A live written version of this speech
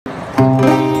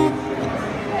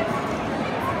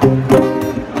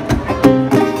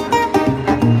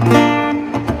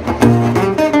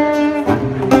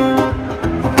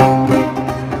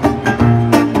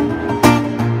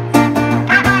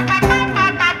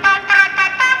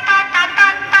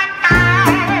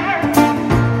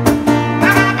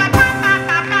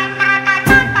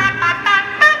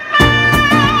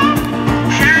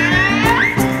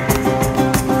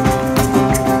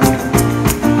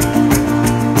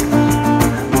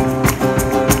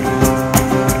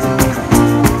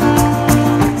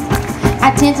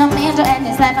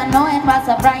life, I know it was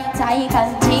a bright time.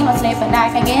 Cause she was sleeping, I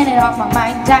can get it off my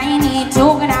mind. I need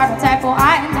to get out of type of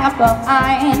eyes, up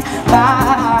behind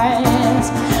bars.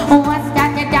 What's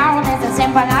that the down is a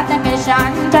simple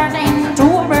application turned into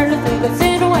a really big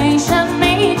situation.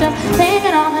 Me just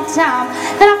thinking all the time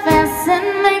that I fess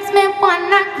and makes me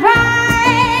wanna cry.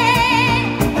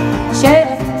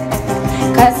 Sure,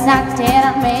 cause I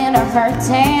didn't mean to hurt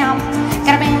him.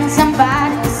 Gotta be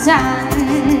somebody's son.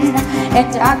 And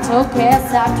I took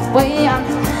his up to win.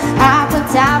 I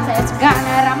put out it's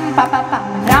gonna ram pa pa pam,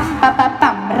 ram pa pa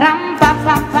pam, ram pa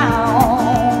pa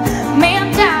pam.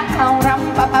 Man down, ram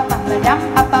pa pa pam, ram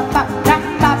pa pa pam, ram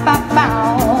pa pa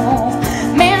pam.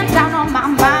 Man down on my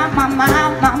mama,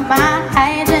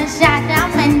 I just shot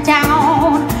them and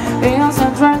down. It's a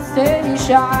trusty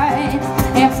shot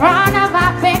in front of a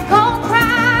big old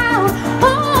crowd.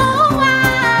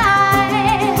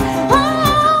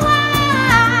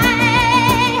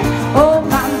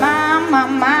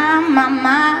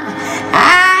 Mama,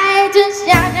 I just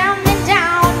shot down and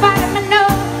down, but I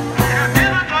know I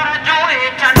never thought I'd do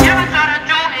it. I never thought I'd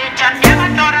do it. I never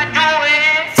thought I'd do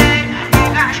it.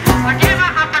 Oh gosh, whatever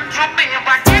happened to me?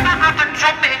 Whatever happened to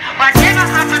me? Whatever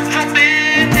happened to me?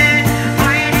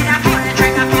 Why did I pull the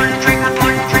trigger, pull the trigger,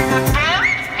 pull the trigger, pull?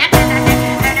 And then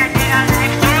I did a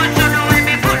life so the way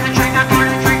me pull the trigger, pull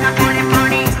the trigger, pull it,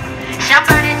 pull it.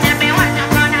 Somebody tell me what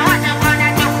I'm gonna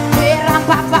do.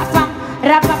 Ram-pa-pa-pam,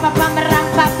 ram-pa-pa-pam,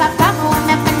 ram-pa-pa-pam, when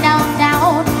I bend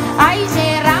down. I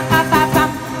say ram-pa-pa-pam,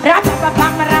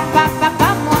 ram-pa-pa-pam,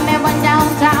 ram-pa-pa-pam, when I went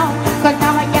downtown. Cause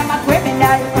now I am a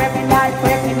criminal, criminal,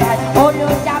 criminal. Oh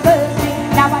Lord, have mercy.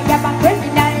 Now I am a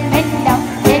criminal, criminal.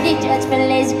 Lady Judge,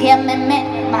 please give me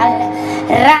minimal.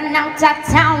 Run out of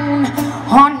town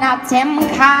on a them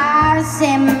cars,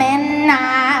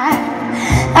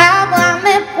 I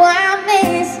want me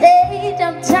stay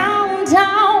downtown,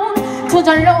 to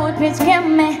the Lord, please give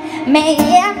me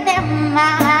in them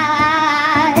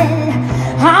mind.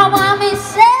 I want me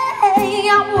say,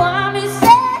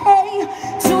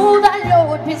 to the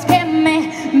Lord, please give me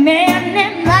in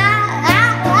them mind.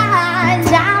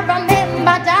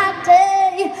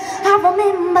 I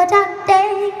remember that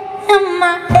day, in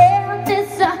my head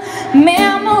is a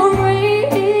memory.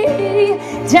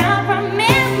 I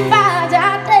remember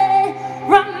that day,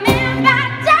 remember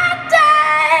that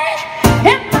day.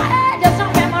 In my head there's a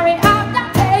memory of that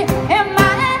day. In my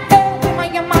head,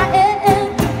 in my head,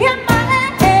 in my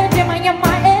head, in my head, in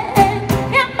my head,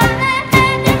 in my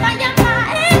head, in my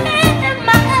head, in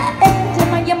my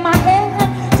head, in my head.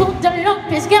 To the Lord,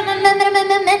 please give me my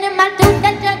to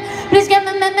the judge. Please give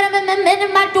me my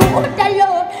to the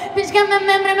Lord. Please give me my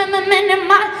to the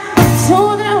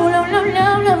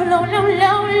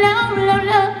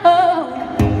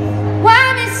Why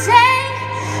me say,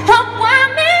 oh why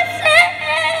me say,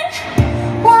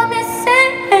 why me say,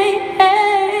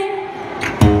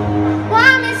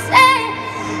 why me say,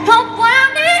 oh why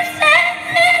me say,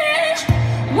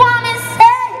 why me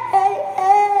say.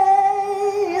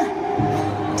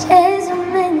 There's a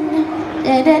minute,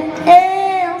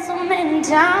 there's a minute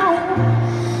down.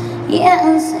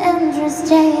 Yes, Andrew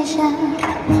Station.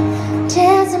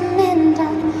 There's a minute,